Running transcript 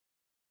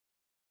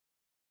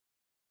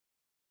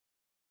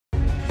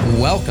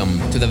Welcome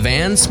to the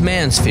Vance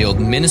Mansfield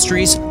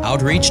Ministries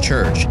Outreach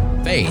Church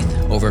Faith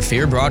Over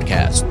Fear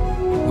broadcast.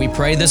 We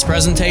pray this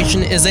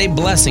presentation is a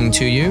blessing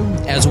to you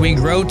as we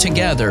grow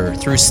together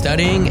through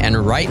studying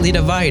and rightly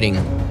dividing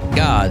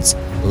God's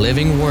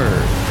living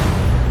Word.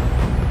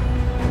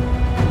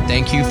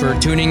 Thank you for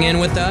tuning in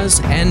with us,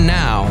 and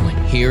now,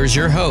 here's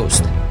your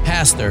host,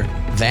 Pastor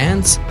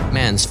Vance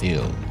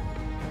Mansfield.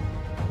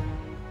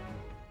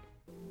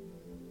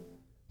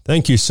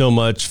 Thank you so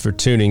much for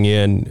tuning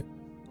in.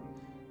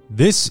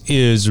 This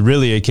is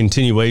really a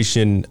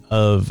continuation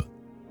of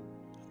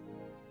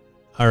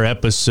our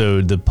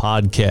episode, our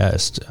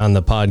episode,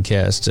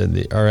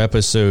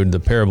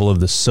 The Parable of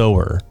the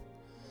Sower.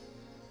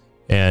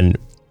 And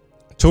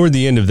toward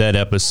the end of that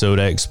episode,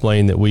 I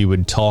explained that we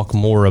would talk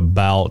more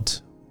about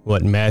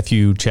what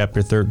Matthew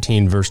chapter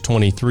 13, verse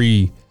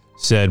 23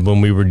 said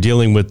when we were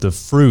dealing with the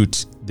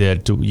fruit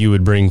that you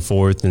would bring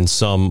forth, in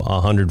some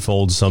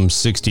 100-fold, some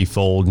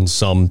 60-fold, and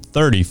some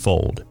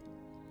 30-fold.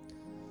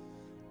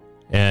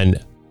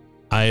 And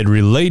I had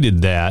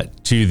related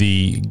that to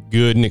the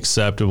good and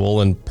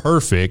acceptable and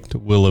perfect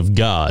will of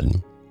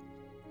God.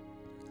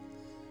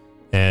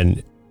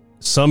 And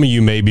some of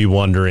you may be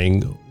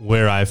wondering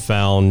where I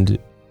found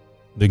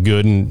the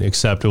good and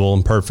acceptable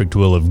and perfect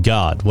will of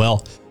God.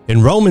 Well,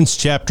 in Romans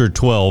chapter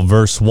 12,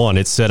 verse 1,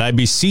 it said, "I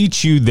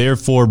beseech you,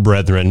 therefore,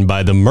 brethren,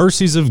 by the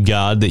mercies of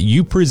God, that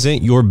you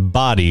present your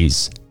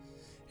bodies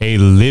a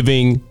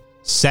living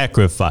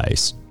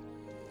sacrifice."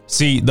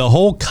 See, the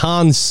whole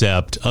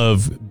concept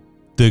of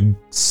the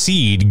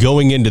seed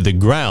going into the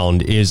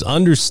ground is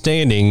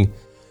understanding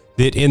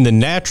that in the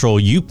natural,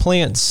 you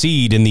plant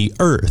seed in the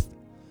earth,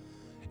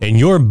 and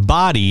your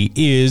body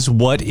is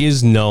what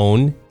is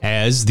known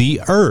as the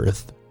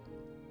earth.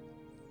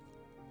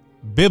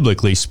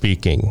 Biblically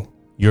speaking,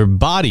 your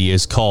body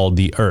is called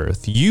the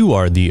earth. You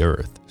are the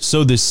earth.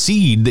 So the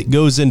seed that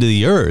goes into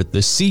the earth,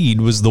 the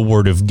seed was the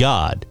Word of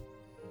God.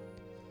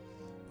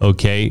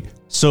 Okay,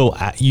 so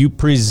you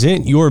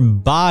present your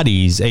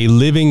bodies a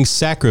living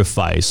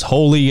sacrifice,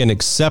 holy and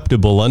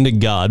acceptable unto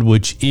God,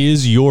 which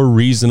is your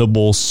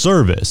reasonable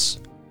service.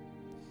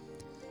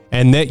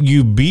 And that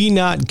you be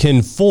not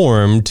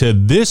conformed to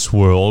this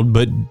world,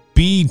 but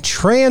be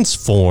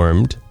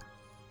transformed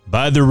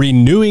by the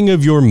renewing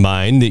of your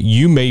mind, that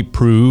you may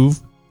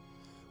prove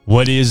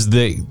what is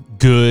the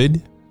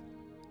good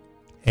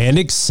and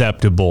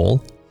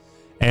acceptable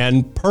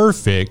and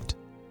perfect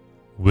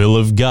will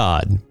of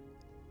God.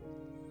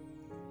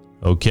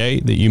 Okay,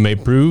 that you may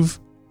prove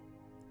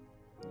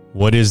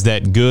what is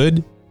that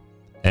good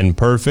and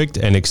perfect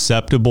and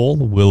acceptable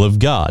will of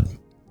God.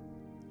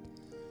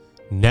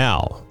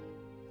 Now,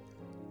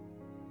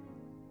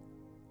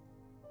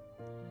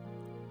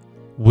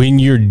 when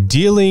you're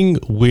dealing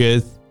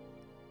with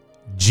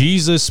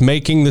Jesus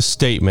making the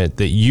statement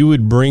that you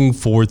would bring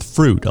forth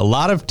fruit, a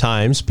lot of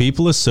times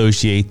people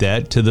associate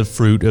that to the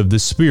fruit of the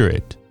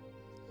Spirit,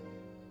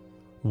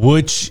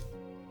 which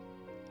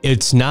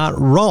it's not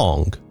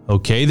wrong.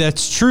 Okay,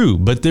 that's true,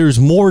 but there's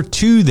more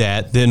to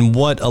that than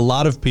what a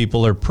lot of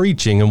people are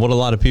preaching and what a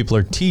lot of people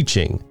are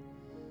teaching.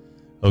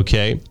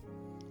 Okay,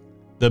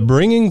 the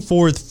bringing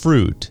forth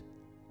fruit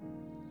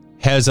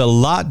has a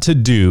lot to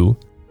do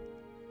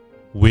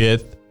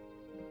with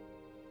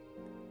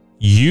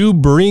you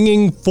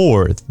bringing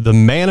forth the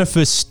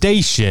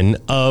manifestation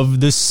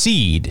of the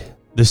seed.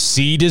 The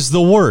seed is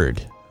the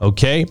Word,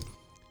 okay?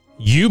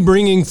 You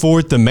bringing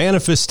forth the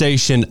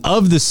manifestation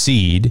of the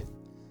seed,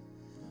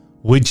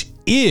 which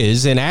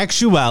is in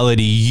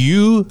actuality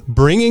you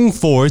bringing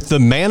forth the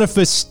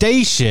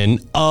manifestation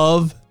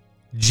of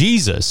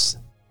Jesus.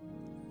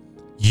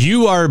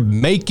 You are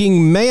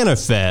making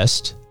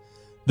manifest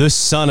the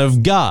Son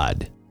of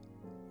God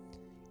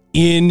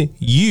in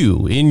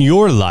you, in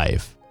your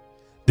life.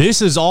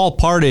 This is all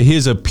part of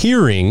His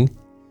appearing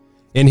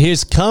and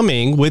His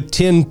coming with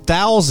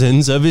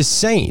 10,000s of His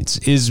saints,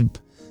 is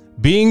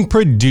being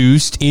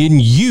produced in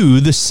you,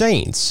 the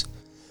saints.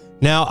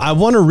 Now, I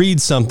want to read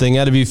something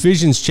out of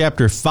Ephesians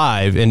chapter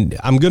 5, and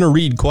I'm going to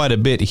read quite a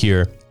bit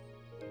here.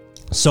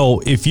 So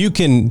if you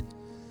can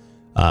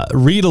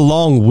read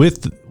along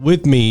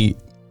with me,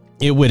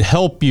 it would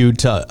help you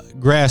to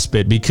grasp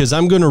it, because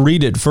I'm going to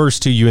read it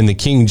first to you in the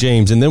King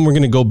James, and then we're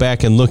going to go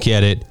back and look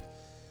at it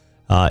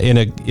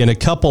in a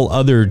couple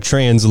other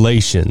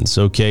translations,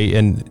 okay?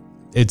 And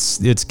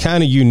it's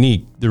kind of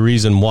unique, the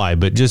reason why,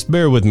 but just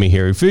bear with me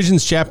here.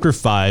 Ephesians chapter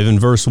 5 and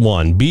verse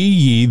 1, "Be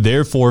ye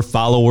therefore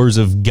followers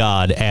of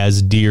God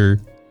as dear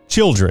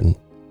children."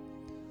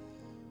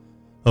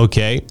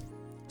 Okay,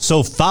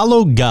 so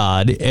follow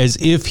God as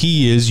if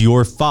He is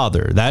your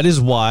Father. That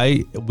is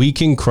why we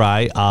can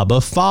cry,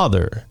 "Abba,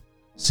 Father."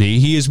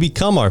 See, He has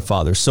become our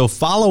Father. So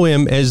follow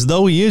Him as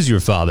though He is your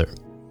Father.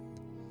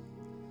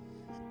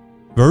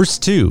 Verse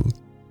 2,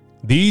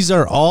 "These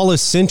are all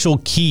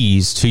essential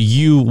keys to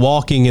you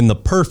walking in the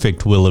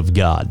perfect will of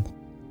God."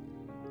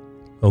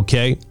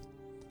 Okay?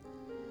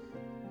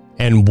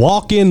 and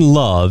walk in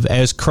love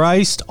as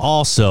Christ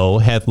also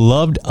hath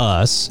loved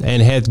us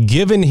and hath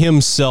given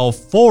himself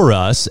for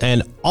us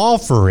an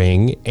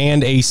offering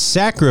and a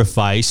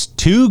sacrifice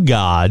to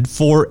God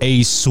for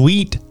a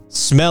sweet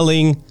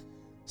smelling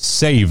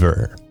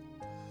savor.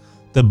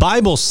 The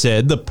Bible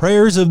said the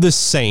prayers of the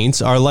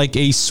saints are like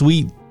a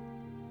sweet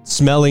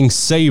smelling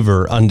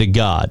savor unto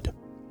God.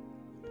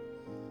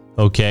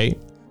 Okay?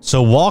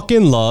 So walk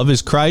in love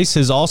as Christ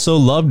has also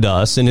loved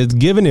us and hath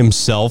given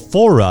himself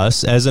for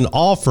us as an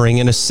offering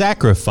and a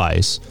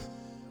sacrifice.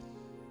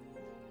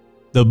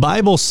 The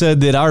Bible said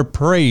that our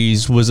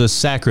praise was a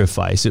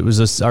sacrifice. It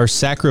was our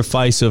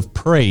sacrifice of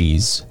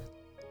praise.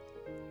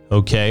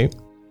 Okay?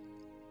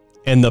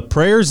 And the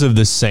prayers of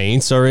the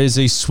saints are as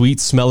a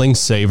sweet-smelling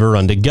savor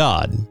unto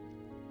God.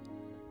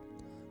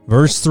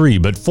 Verse 3,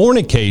 but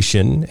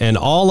fornication and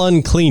all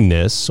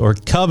uncleanness or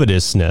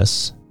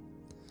covetousness,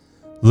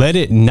 let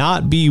it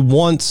not be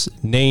once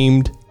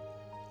named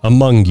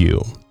among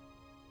you.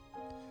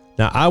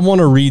 Now, I want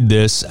to read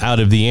this out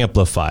of the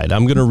Amplified.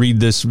 I'm going to read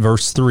this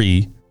verse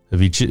 3 of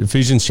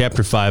Ephesians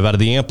chapter 5 out of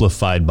the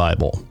Amplified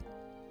Bible.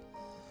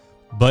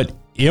 But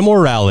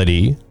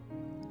immorality,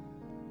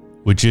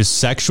 which is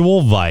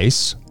sexual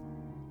vice,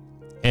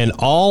 and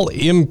all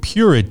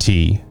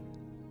impurity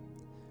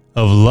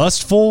of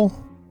lustful,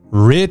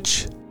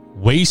 rich,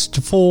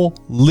 wasteful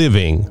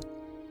living,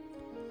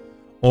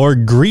 or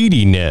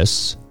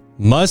greediness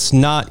must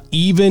not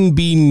even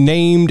be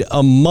named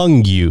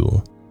among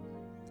you,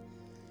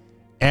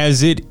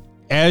 as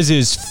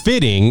is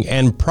fitting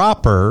and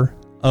proper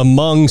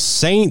among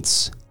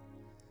saints,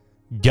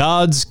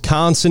 God's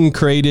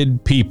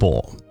consecrated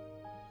people.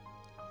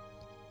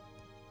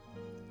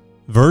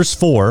 Verse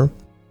 4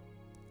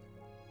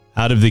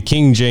 out of the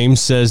King James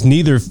says,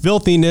 neither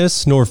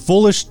filthiness nor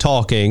foolish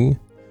talking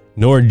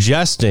nor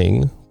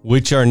jesting,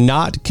 which are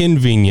not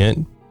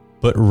convenient,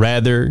 but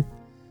rather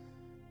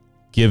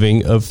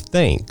giving of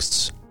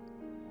thanks.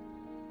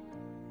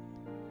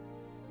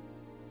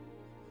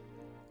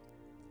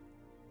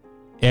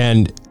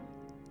 And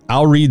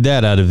I'll read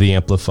that out of the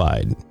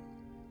Amplified.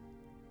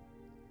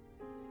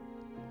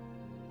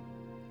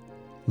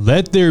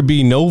 Let there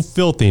be no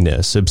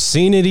filthiness,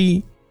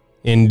 obscenity,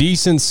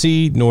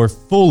 indecency, nor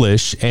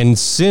foolish and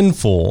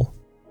sinful,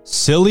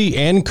 silly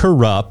and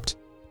corrupt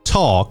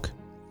talk,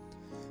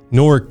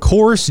 nor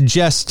coarse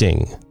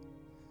jesting,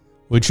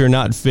 which are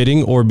not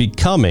fitting or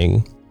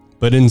becoming,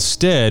 but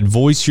instead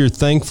voice your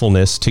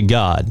thankfulness to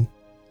God.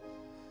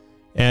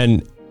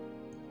 And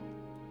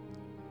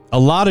a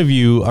lot of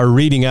you are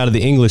reading out of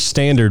the English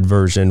Standard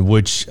Version,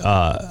 which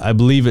I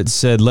believe it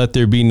said, let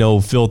there be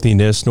no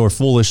filthiness, nor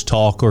foolish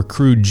talk, or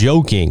crude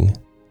joking,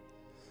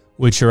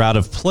 which are out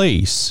of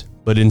place,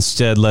 but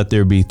instead let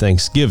there be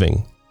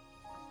thanksgiving.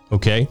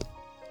 Okay?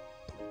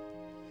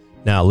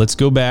 Now, let's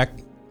go back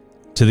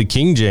to the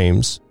King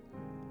James,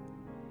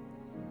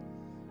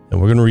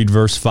 and we're going to read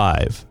verse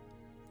 5.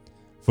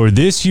 For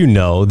this you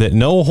know, that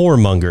no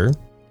whoremonger,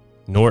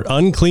 nor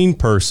unclean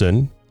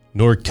person,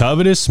 nor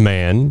covetous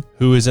man,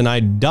 who is an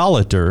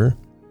idolater,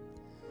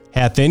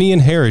 hath any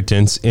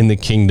inheritance in the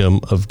kingdom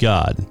of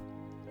God.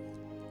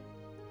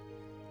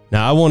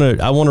 Now, I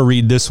want to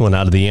read this one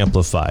out of the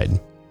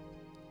Amplified.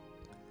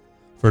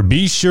 For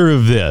be sure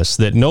of this,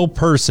 that no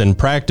person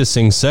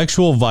practicing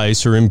sexual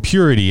vice or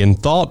impurity in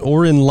thought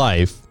or in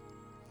life,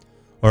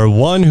 or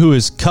one who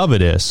is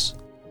covetous,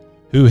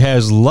 who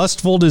has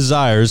lustful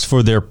desires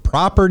for their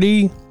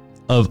property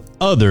of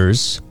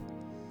others,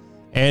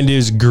 and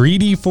is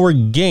greedy for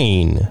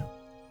gain,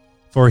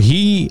 for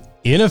he,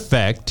 in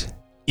effect,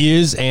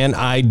 is an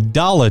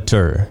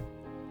idolater,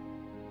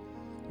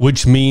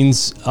 which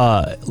means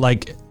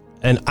like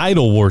an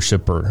idol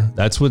worshiper.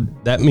 That's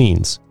what that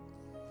means.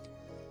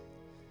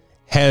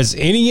 Has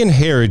any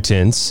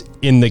inheritance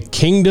in the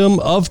kingdom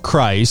of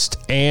Christ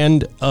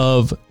and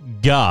of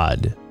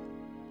God.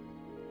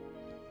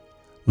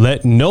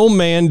 Let no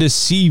man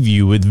deceive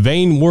you with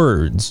vain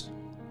words,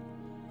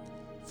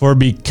 for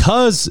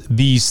because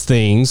these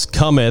things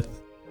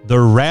cometh the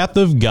wrath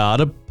of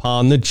God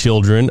upon the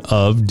children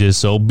of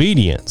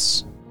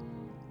disobedience.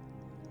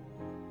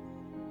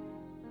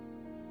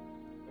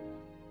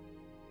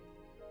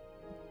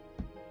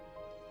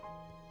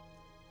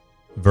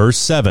 Verse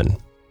 7.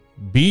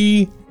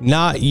 Be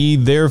not ye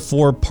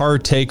therefore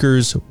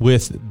partakers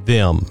with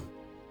them.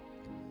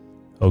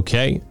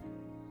 Okay?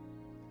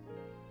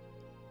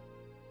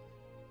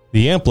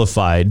 The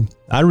Amplified,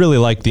 I really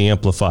like the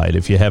Amplified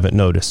if you haven't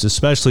noticed,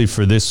 especially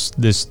for this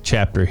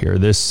chapter here,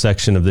 this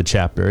section of the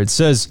chapter. It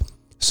says,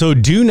 so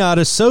do not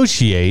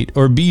associate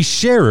or be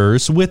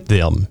sharers with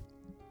them.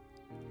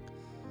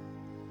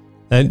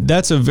 And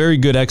that's a very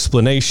good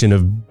explanation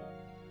of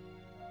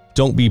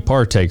don't be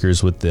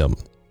partakers with them.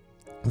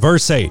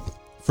 Verse 8,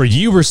 for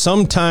you were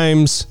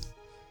sometimes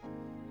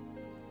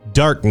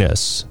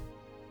darkness.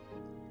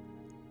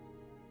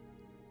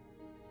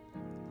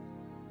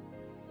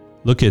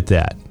 Look at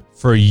that.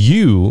 For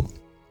you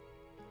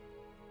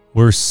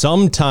were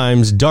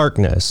sometimes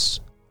darkness,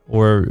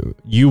 or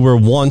you were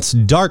once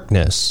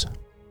darkness.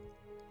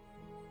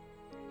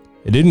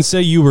 It didn't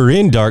say you were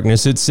in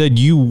darkness. It said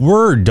you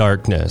were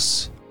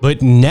darkness.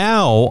 But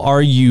now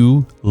are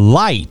you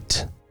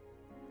light.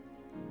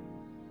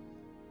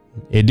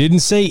 It didn't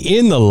say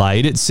in the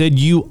light. It said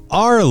you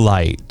are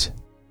light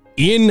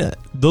in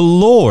the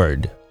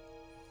Lord.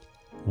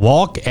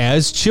 Walk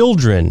as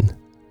children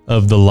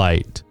of the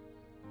light.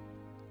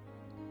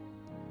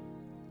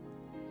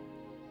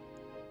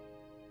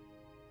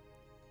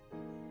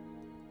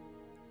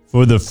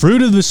 For the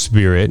fruit of the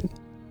Spirit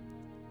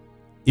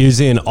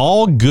is in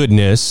all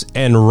goodness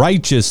and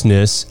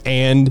righteousness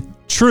and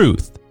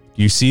truth.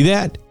 Do you see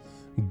that?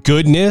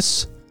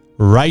 Goodness,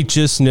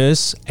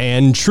 righteousness,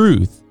 and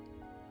truth.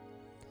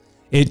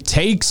 It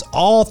takes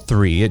all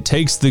three. It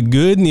takes the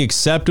good and the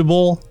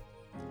acceptable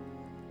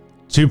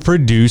to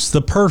produce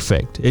the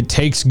perfect. It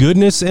takes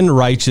goodness and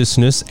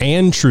righteousness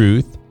and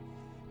truth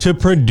to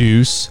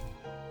produce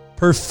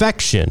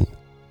perfection,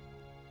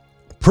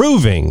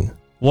 proving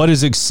what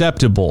is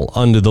acceptable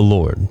unto the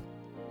Lord.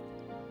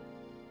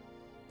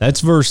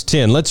 That's verse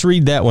 10. Let's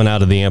read that one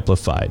out of the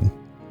Amplified.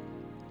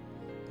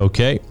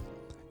 Okay?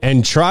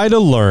 And try to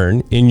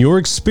learn in your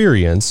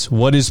experience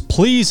what is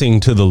pleasing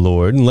to the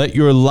Lord, and let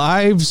your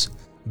lives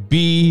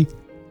be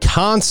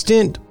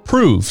constant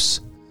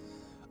proofs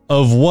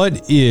of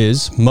what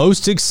is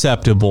most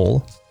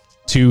acceptable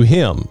to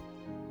Him.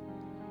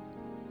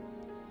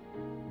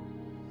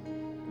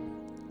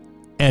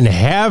 And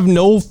have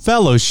no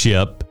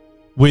fellowship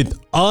with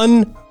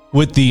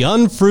the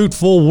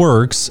unfruitful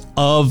works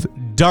of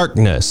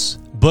darkness,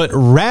 but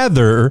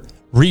rather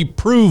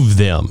reprove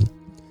them.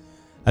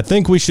 I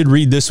think we should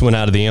read this one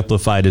out of the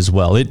Amplified as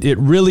well. It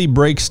really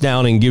breaks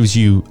down and gives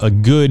you a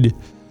good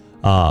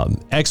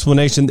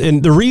explanation.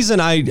 And the reason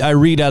I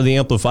read out of the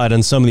Amplified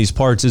on some of these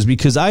parts is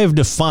because I have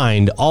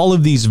defined all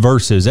of these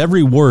verses,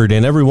 every word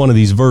in every one of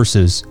these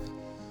verses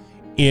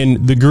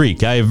in the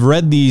Greek. I have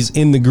read these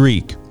in the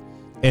Greek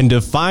and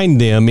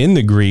defined them in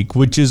the Greek,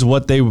 which is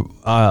what they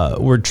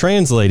were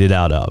translated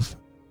out of,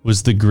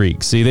 was the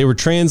Greek. See, they were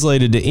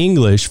translated to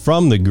English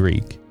from the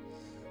Greek.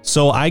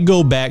 So I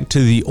go back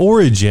to the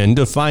origin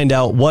to find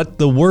out what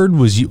word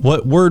was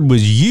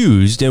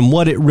used and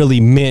what it really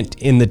meant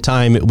in the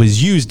time it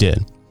was used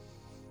in.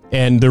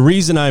 And the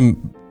reason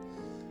I'm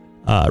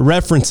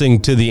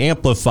referencing to the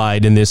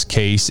Amplified in this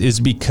case is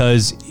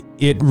because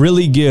it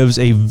really gives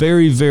a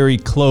very, very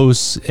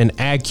close and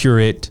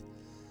accurate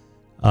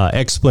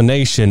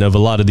explanation of a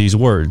lot of these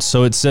words.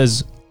 So it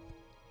says,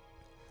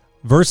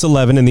 verse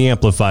 11 in the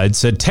Amplified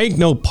said, take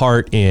no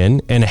part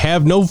in and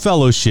have no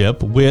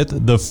fellowship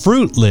with the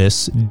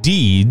fruitless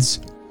deeds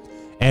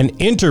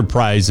and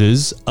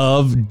enterprises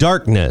of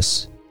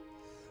darkness,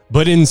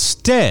 but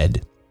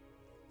instead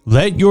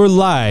let your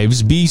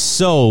lives be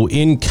so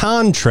in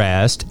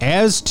contrast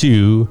as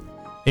to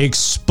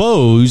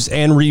expose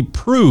and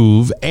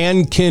reprove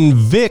and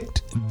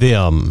convict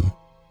them.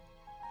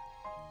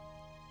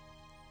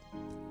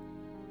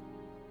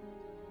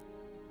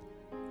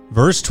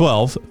 Verse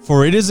 12,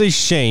 for it is a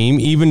shame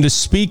even to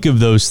speak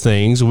of those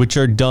things which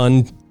are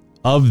done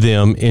of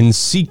them in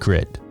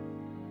secret.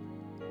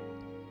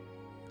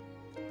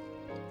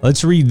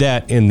 Let's read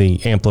that in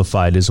the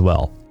Amplified as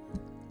well.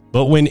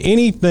 But when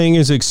anything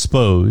is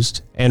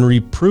exposed and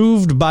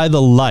reproved by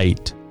the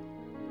light,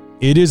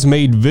 it is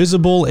made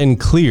visible and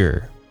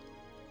clear.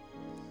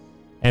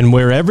 And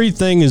where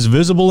everything is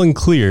visible and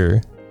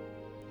clear,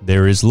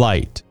 there is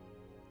light.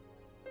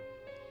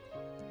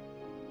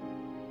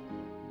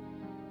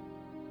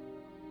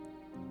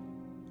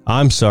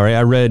 I'm sorry,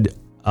 I read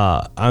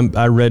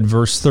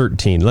verse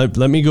 13. Let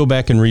me go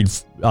back and read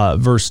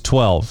verse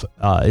 12.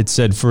 It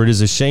said, for it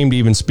is a shame to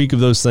even speak of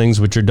those things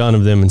which are done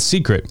of them in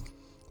secret.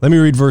 Let me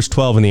read verse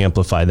 12 in the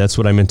Amplified. That's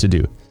what I meant to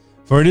do.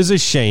 For it is a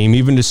shame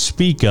even to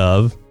speak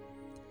of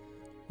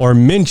or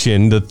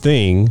mention the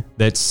thing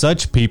that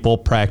such people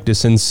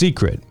practice in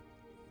secret.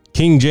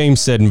 King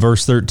James said in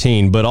verse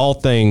 13, but all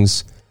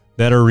things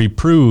that are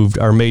reproved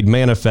are made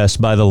manifest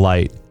by the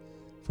light.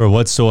 For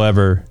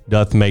whatsoever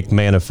doth make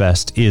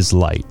manifest is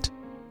light.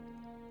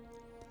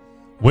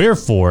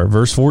 Wherefore,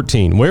 verse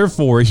 14,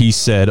 wherefore he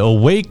said,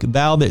 awake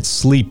thou that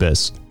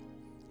sleepest,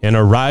 and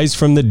arise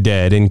from the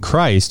dead, and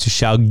Christ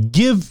shall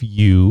give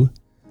you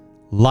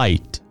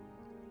light.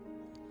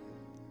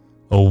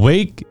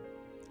 Awake,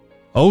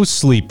 O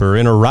sleeper,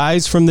 and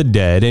arise from the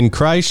dead, and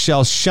Christ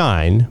shall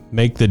shine,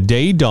 make the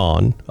day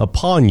dawn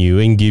upon you,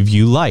 and give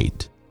you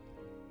light.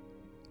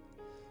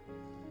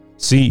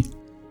 See,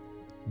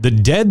 the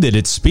dead that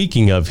it's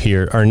speaking of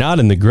here are not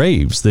in the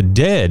graves. The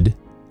dead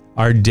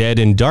are dead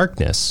in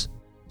darkness.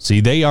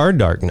 See, they are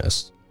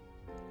darkness.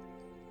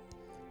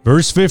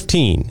 Verse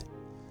 15,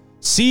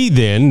 see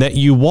then that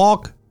you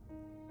walk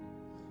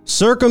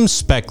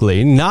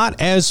circumspectly,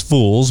 not as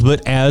fools,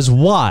 but as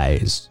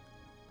wise,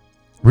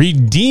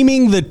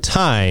 redeeming the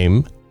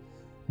time,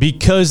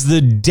 because the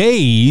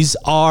days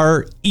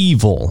are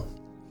evil.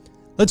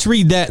 Let's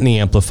read that in the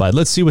Amplified.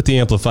 Let's see what the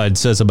Amplified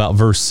says about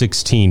verse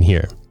 16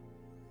 here.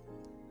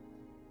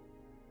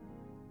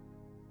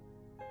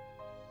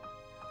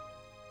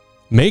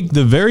 Make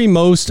the very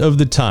most of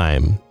the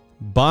time,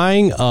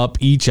 buying up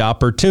each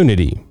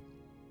opportunity,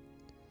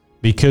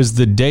 because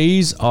the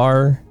days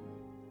are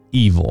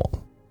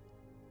evil.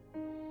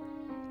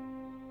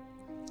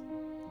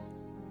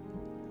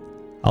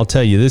 I'll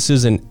tell you, this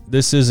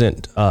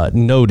isn't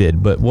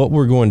noted, but what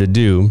we're going to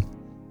do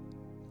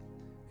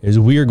is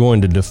we are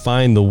going to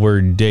define the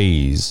word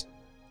days.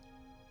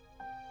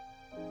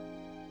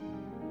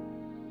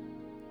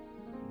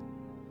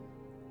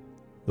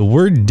 The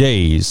word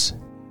days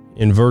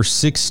in verse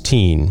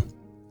 16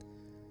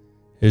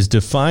 is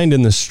defined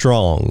in the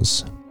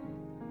Strong's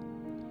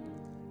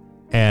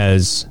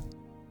as,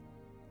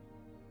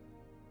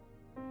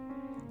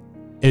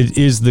 it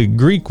is the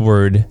Greek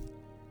word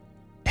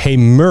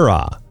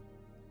hemera,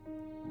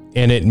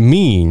 and it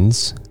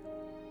means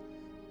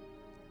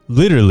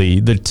literally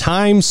the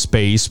time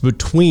space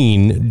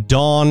between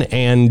dawn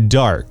and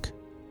dark.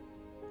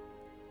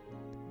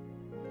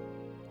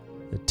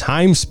 The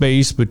time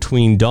space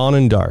between dawn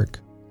and dark.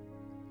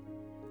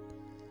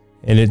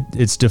 And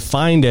it's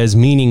defined as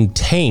meaning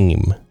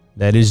tame,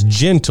 that is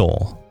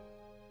gentle.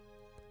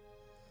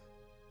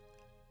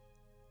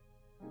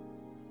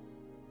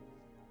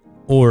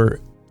 Or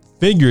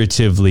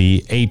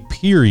figuratively, a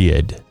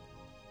period,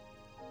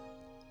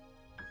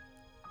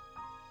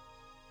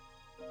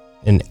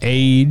 an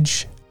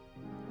age,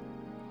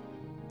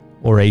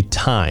 or a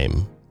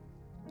time.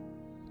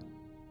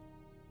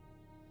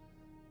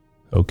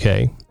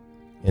 Okay?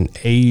 An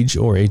age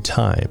or a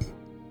time.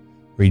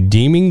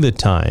 Redeeming the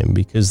time,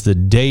 because the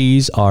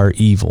days are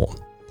evil.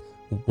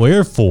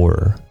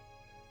 Wherefore,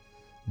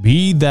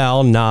 be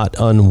thou not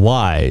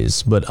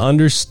unwise, but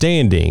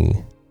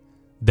understanding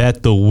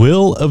that the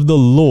will of the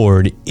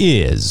Lord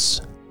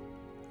is.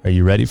 Are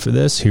you ready for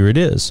this? Here it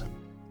is.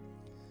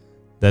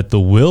 That the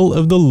will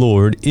of the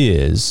Lord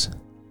is,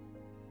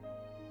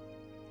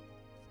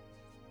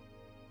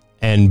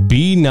 and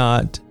be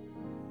not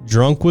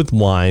drunk with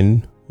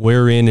wine,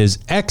 wherein is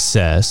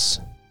excess,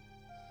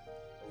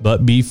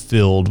 but be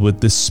filled with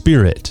the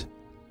Spirit.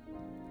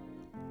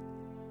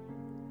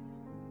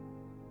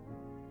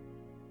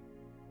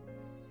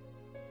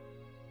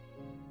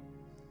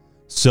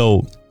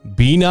 So,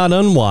 be not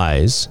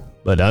unwise,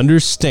 but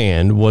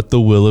understand what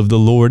the will of the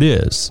Lord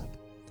is.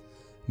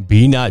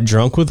 Be not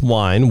drunk with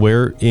wine,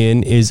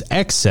 wherein is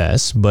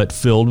excess, but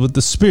filled with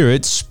the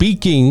Spirit,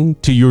 speaking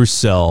to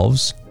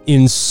yourselves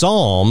in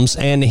psalms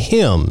and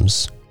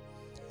hymns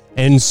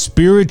and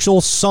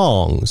spiritual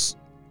songs,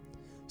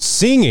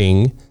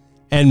 singing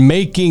and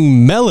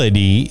making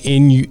melody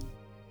in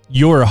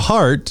your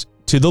heart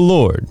to the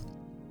Lord,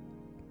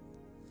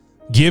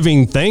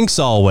 giving thanks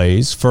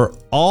always for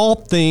all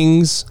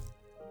things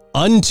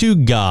unto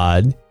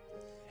God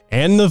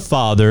and the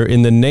Father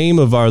in the name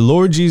of our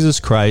Lord Jesus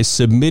Christ,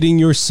 submitting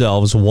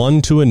yourselves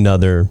one to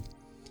another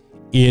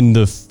in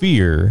the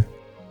fear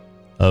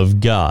of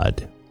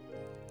God.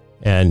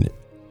 And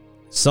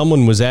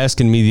someone was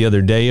asking me the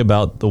other day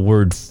about the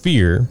word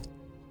fear.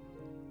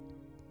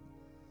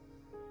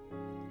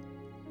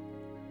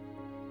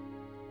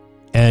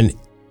 And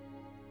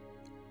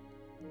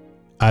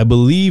I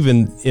believe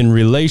in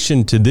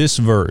relation to this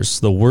verse,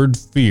 the word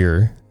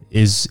fear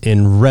is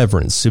in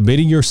reverence,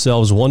 submitting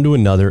yourselves one to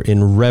another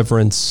in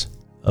reverence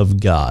of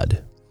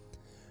God.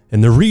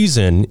 And the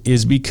reason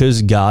is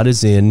because God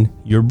is in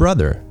your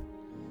brother.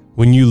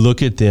 When you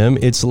look at them,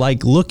 it's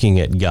like looking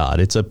at God.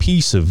 It's a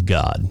piece of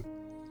God.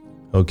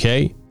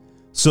 Okay?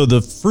 So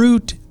the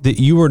fruit that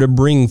you are to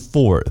bring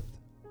forth,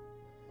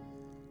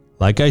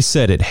 like I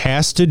said, it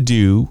has to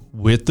do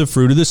with the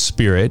fruit of the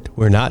Spirit.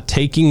 We're not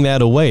taking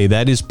that away.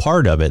 That is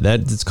part of it.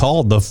 It's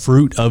called the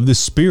fruit of the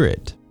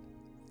Spirit.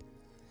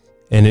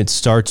 And it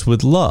starts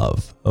with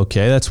love.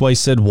 Okay? That's why he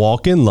said,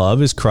 walk in love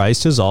as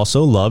Christ has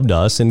also loved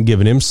us and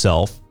given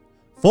himself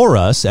for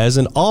us as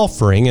an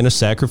offering and a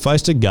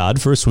sacrifice to God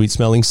for a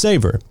sweet-smelling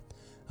savor.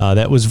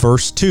 That was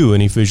verse 2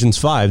 in Ephesians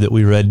 5 that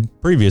we read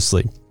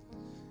previously.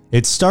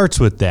 It starts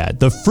with that.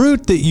 The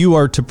fruit that you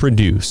are to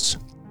produce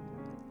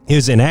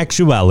is, in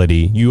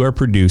actuality, you are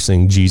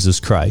producing Jesus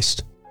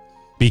Christ,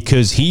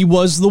 because he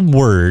was the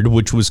Word,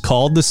 which was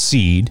called the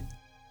seed,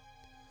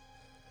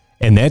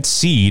 and that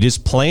seed is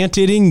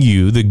planted in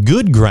you, the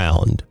good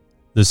ground,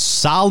 the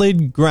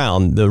solid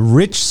ground, the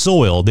rich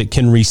soil that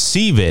can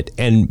receive it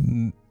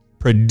and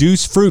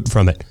produce fruit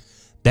from it.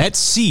 That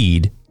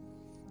seed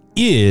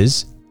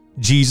is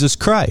Jesus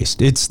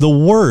Christ. It's the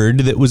Word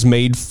that was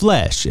made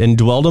flesh and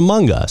dwelled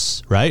among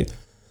us, right?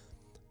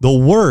 The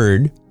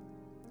Word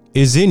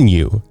is in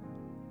you.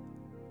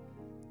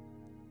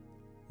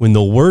 When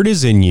the Word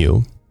is in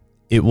you,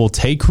 it will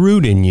take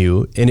root in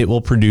you and it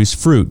will produce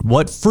fruit.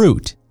 What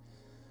fruit?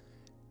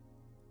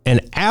 An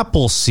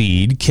apple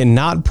seed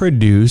cannot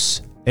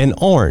produce an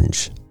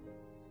orange.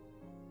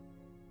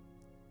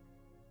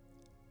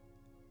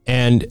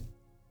 And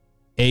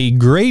a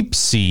grape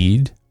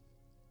seed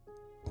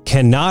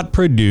cannot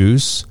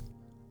produce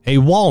a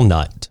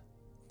walnut.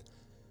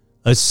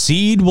 A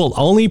seed will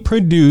only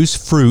produce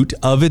fruit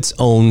of its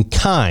own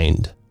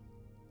kind.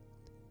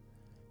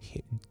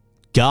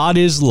 God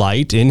is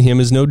light, in him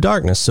is no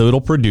darkness, so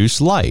it'll produce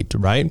light,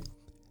 right?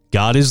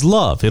 God is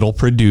love. It'll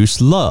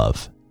produce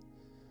love.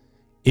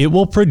 It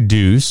will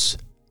produce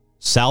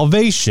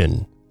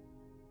salvation.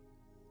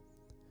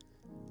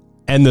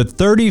 And the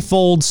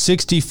 30-fold,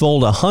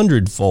 60-fold,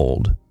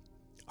 100-fold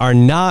are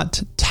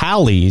not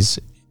tallies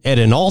at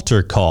an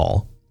altar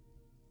call.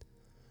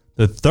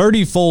 The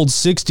 30-fold,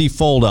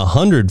 60-fold,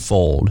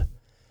 100-fold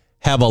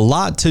have a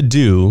lot to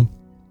do.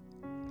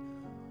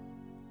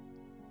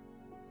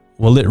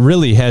 Well, it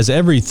really has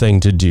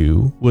everything to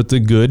do with the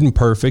good and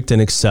perfect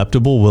and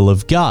acceptable will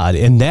of God.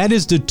 And that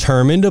is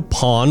determined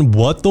upon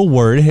what the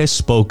Word has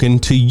spoken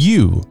to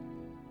you.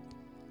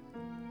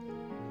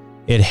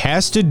 It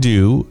has to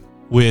do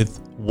with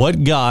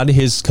what God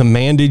has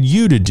commanded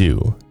you to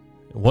do,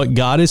 what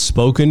God has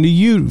spoken to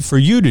you for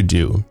you to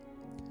do.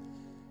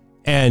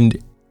 And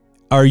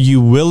are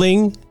you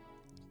willing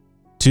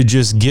to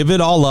just give it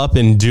all up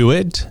and do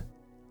it?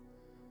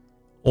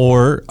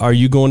 Or are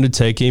you going to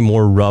take a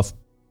more rough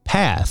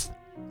path?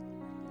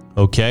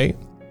 Okay?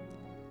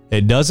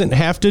 It doesn't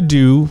have to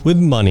do with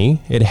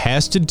money. It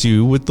has to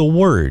do with the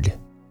Word.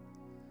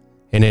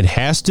 And it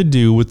has to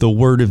do with the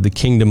Word of the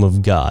kingdom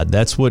of God.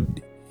 That's what,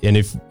 and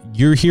if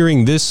you're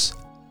hearing this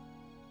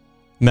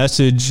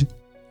message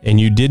and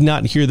you did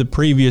not hear the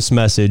previous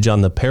message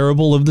on the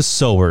parable of the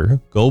sower,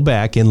 go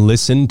back and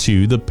listen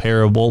to the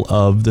parable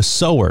of the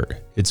sower.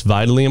 It's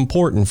vitally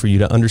important for you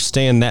to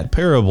understand that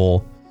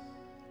parable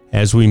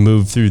as we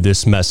move through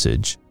this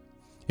message.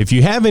 If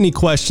you have any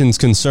questions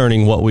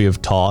concerning what we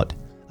have taught,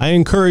 I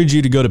encourage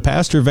you to go to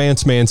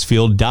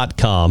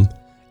PastorVanceMansfield.com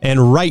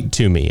and write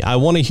to me. I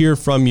want to hear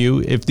from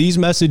you. If these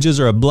messages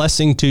are a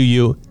blessing to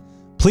you,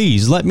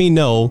 please let me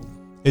know.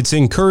 It's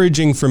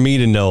encouraging for me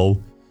to know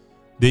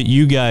that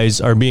you guys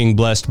are being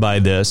blessed by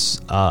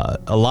this.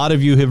 A lot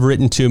of you have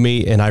written to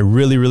me, and I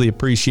really, really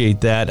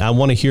appreciate that. I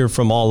want to hear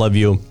from all of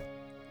you.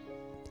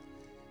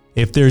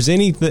 If there's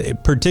any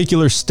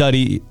particular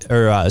study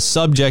or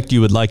subject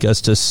you would like us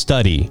to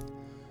study,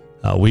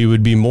 we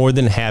would be more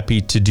than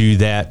happy to do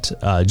that.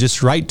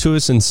 Just write to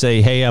us and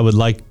say, hey, I would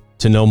like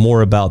to know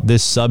more about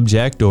this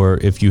subject, or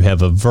if you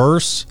have a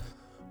verse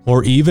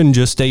or even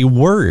just a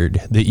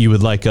word that you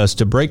would like us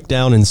to break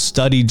down and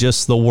study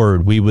just the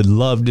word. We would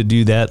love to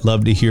do that,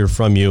 love to hear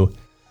from you.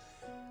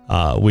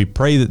 We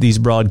pray that these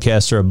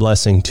broadcasts are a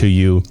blessing to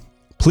you.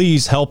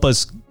 Please help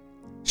us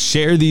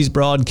share these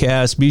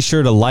broadcasts. Be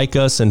sure to like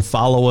us and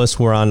follow us.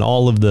 We're on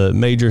all of the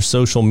major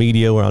social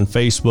media. We're on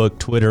Facebook,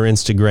 Twitter,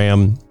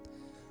 Instagram,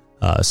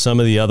 some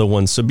of the other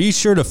ones. So be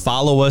sure to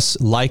follow us,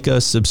 like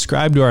us,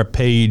 subscribe to our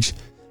page,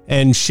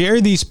 and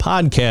share these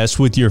podcasts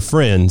with your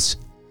friends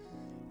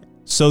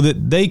so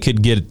that they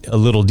could get a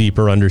little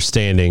deeper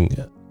understanding.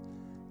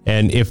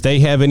 And if they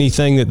have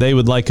anything that they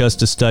would like us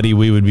to study,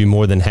 we would be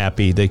more than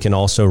happy. They can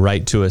also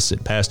write to us at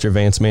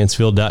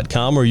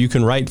PastorVanceMansfield.com, or you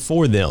can write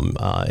for them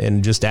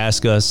and just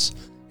ask us.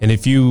 And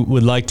if you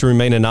would like to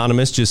remain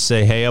anonymous, just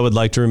say, hey, I would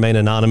like to remain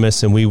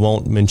anonymous, and we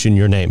won't mention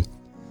your name.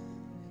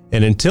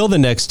 And until the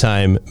next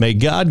time, may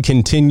God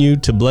continue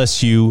to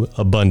bless you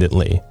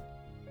abundantly.